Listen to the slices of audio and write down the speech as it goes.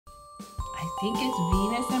I think it's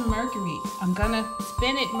Venus and Mercury. I'm gonna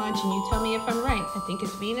spin it, Munch, and you tell me if I'm right. I think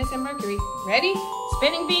it's Venus and Mercury. Ready?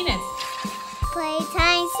 Spinning Venus.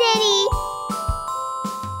 Playtime City.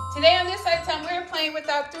 Today on this Playtime, we're playing with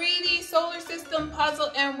our 3D solar system puzzle,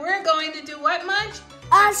 and we're going to do what, Munch?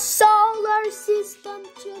 A solar system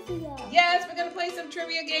trivia. Yes, we're gonna play some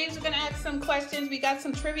trivia games. We're gonna ask some questions. We got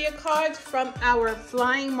some trivia cards from our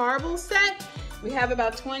flying marble set. We have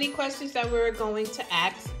about 20 questions that we're going to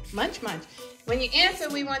ask Munch. When you answer,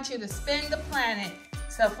 we want you to spin the planet.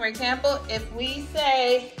 So for example, if we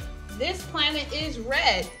say this planet is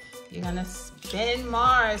red, you're gonna spin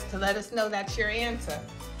Mars to let us know that's your answer.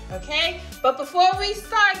 Okay? But before we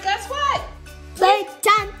start, guess what?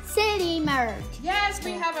 Playtime City merch. Yes,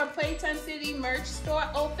 we have our Playtime City merch store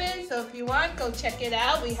open. So if you want, go check it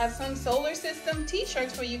out. We have some solar system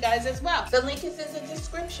t-shirts for you guys as well. The link is in the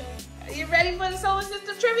description. Are you ready for the solar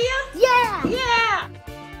system trivia? Yeah. Yeah.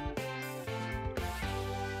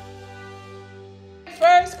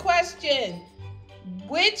 First question.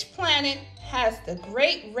 Which planet has the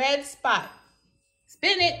great red spot?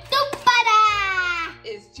 Spin it. Jupiter.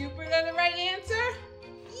 Is Jupiter the right answer?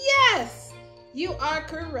 Yes, you are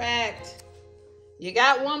correct. You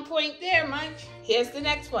got 1 point there, Munch. Here's the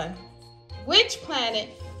next one. Which planet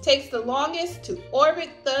takes the longest to orbit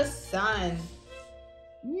the sun?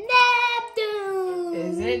 Neptune.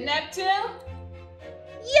 Is it Neptune?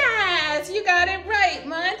 Yes, you got it right,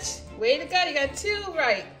 Munch. Way to go, you got 2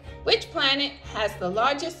 right. Which planet has the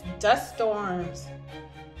largest dust storms?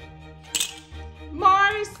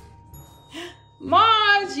 Mars.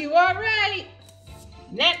 Mars, you are right.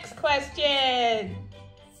 Next question.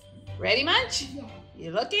 Ready, Munch? Yeah.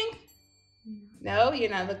 You looking? No, you're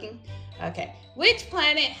not looking? Okay. Which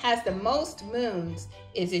planet has the most moons?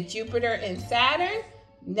 Is it Jupiter and Saturn,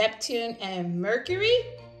 Neptune and Mercury,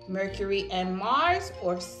 Mercury and Mars,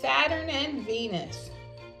 or Saturn and Venus?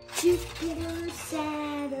 Jupiter,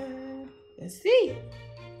 Saturn. Let's see.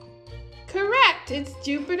 Correct. It's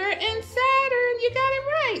Jupiter and Saturn. You got it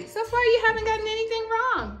right. So far, you haven't gotten anything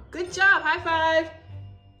wrong. Good job. High five.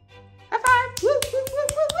 High five. Woo, woo, woo,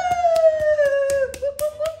 woo, woo. Woo, woo,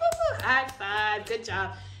 woo, woo, woo. High five. Good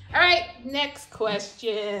job. All right. Next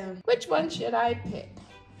question. Which one should I pick?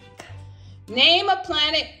 Name a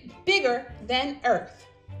planet bigger than Earth.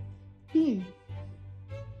 I'm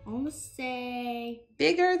gonna say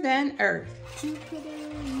Bigger than Earth. Jupiter,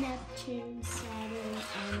 Neptune, Saturn,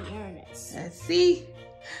 and Uranus. Let's see.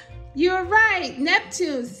 You're right.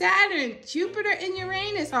 Neptune, Saturn, Jupiter, and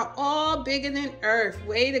Uranus are all bigger than Earth.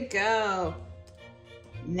 Way to go.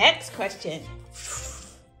 Next question.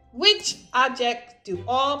 Which object do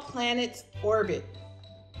all planets orbit?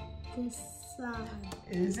 The sun.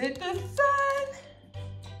 Is it the sun?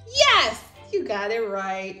 Yes, you got it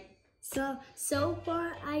right. So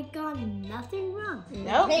far, I got nothing wrong.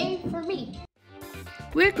 Nope. Yay for me.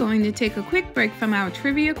 We're going to take a quick break from our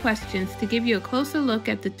trivia questions to give you a closer look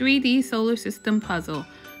at the 3D solar system puzzle.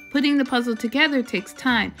 Putting the puzzle together takes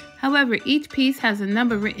time. However, each piece has a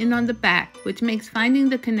number written on the back, which makes finding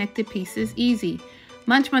the connected pieces easy.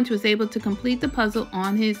 Munch was able to complete the puzzle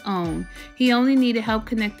on his own. He only needed help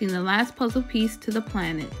connecting the last puzzle piece to the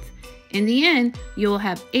planets. In the end, you will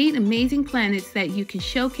have 8 amazing planets that you can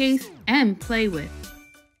showcase and play with.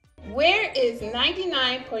 Where is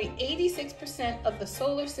 99.86% of the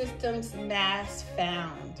solar system's mass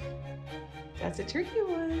found? That's a tricky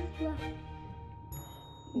one. Yeah.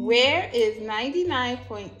 Where is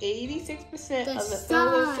 99.86% of the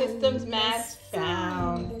solar system's mass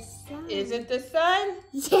found? The sun. Is it the sun?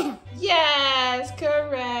 Yeah. Yes,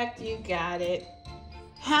 correct. You got it.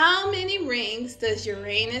 How many rings does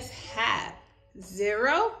Uranus have?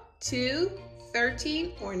 0, 2,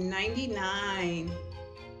 13, or 99?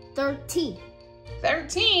 13.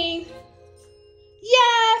 13?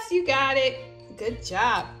 Yes, you got it. Good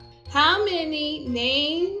job. How many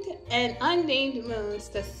named and unnamed moons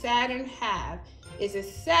does Saturn have? Is it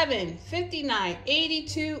 7, 59,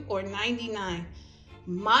 82, or 99?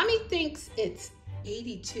 Mommy thinks it's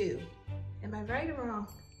 82. Am I right or wrong?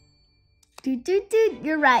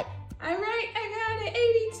 You're right. I'm right, I got it,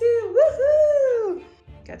 82, woohoo!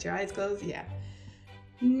 Got your eyes closed? Yeah.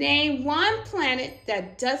 Name one planet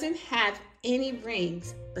that doesn't have any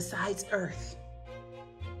rings besides Earth.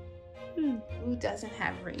 Who doesn't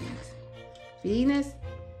have rings? Venus?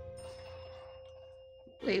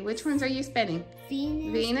 Wait, which ones are you spinning?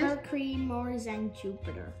 Venus, Mercury, Mars, and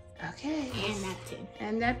Jupiter. Okay. And Neptune.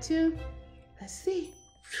 And Neptune? Let's see.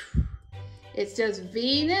 It's just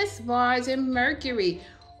Venus, Mars, and Mercury.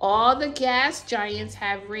 All the gas giants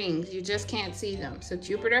have rings. You just can't see them. So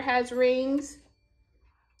Jupiter has rings.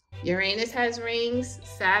 Uranus has rings,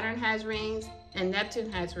 Saturn has rings, and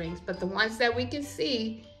Neptune has rings. But the ones that we can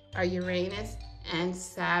see are Uranus and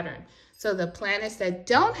Saturn. So the planets that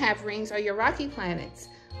don't have rings are your rocky planets,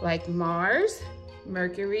 like Mars,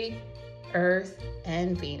 Mercury, Earth,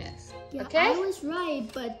 and Venus. Yeah, okay? I was right,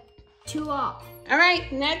 but 2 off. All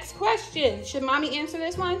right, next question. Should Mommy answer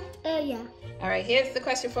this one? Yeah. All right, here's the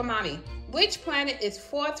question for Mommy. Which planet is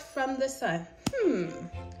fourth from the sun?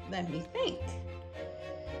 Let me think.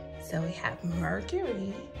 So we have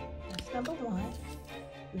Mercury, that's number 1.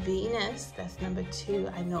 Venus, that's number 2.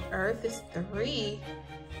 I know Earth is 3.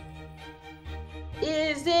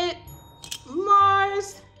 Is it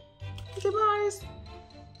Mars? Is it Mars?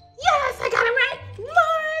 Yes, I got it right.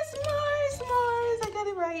 Mars. I got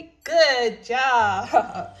it right. Good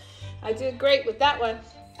job. I did great with that one.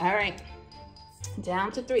 All right,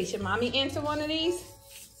 down to 3. Should Mommy answer one of these?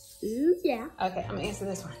 Yeah. Okay, I'm gonna answer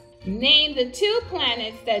this one. Name the 2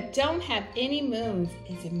 planets that don't have any moons.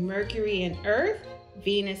 Is it Mercury and Earth,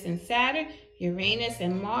 Venus and Saturn, Uranus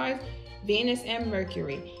and Mars, Venus and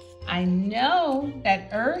Mercury? I know that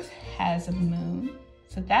Earth has a moon,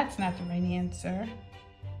 so that's not the right answer.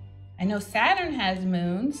 I know Saturn has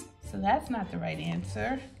moons, so that's not the right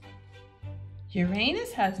answer.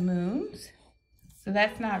 Uranus has moons, so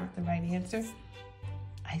that's not the right answer.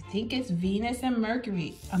 I think it's Venus and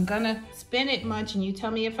Mercury. I'm gonna spin it, Munch, and you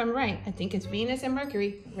tell me if I'm right. I think it's Venus and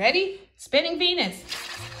Mercury. Ready? Spinning Venus.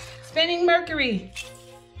 Spinning Mercury.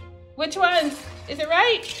 Which ones? Is it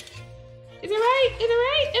right? Is it right? Is it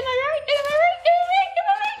right? Am I right? Am I right? Am I right? Am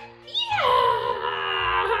I right?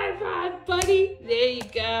 Yeah! High five, buddy. There you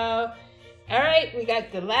go. All right, we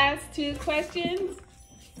got the last 2 questions.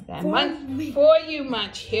 For you,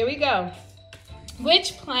 Munch. Here we go.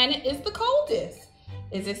 Which planet is the coldest?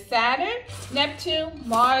 Is it Saturn, Neptune,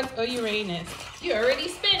 Mars, or Uranus? You're already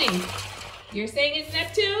spinning. You're saying it's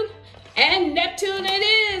Neptune? And Neptune it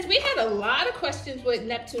is. We had a lot of questions with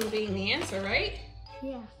Neptune being the answer, right?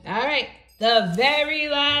 Yeah. All right, the very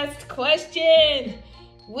last question.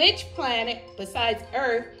 Which planet besides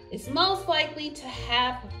Earth is most likely to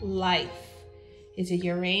have life? Is it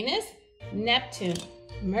Uranus, Neptune,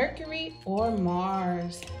 Mercury, or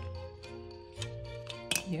Mars?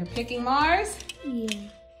 You're picking Mars? Yeah.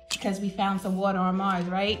 Because we found some water on Mars,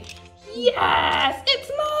 right? Yes,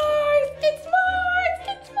 it's Mars! It's Mars!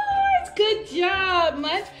 It's Mars! Good job,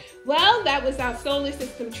 Munch. Well, that was our solar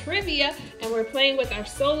system trivia, and we're playing with our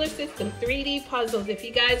solar system 3D puzzles. If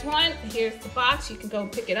you guys want, here's the box. You can go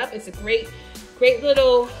and pick it up. It's a great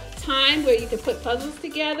little time where you can put puzzles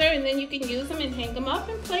together, and then you can use them and hang them up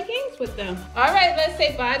and play games with them. All right, let's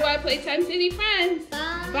say bye to our Playtime City friends.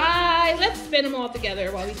 Bye. Bye. Let's spin them all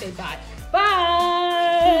together while we say bye. Bye.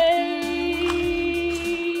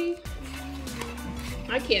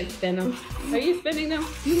 I can't spin them. Are you spinning them?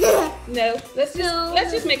 No. Let's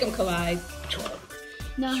just make them collide.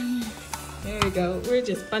 No. There we go. We're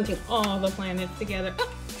just bunching all the planets together. Oh,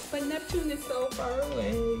 but Neptune is so far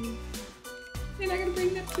away. You're not gonna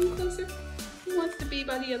bring Neptune closer? He wants to be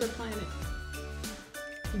by the other planet.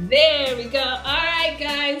 There we go. All right,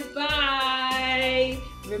 guys. Bye.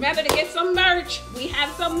 Remember to get some merch. We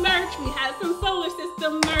have some merch. We have some solar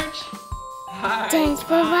system merch. Right, Thanks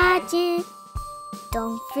for watching.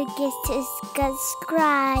 Don't forget to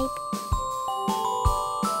subscribe.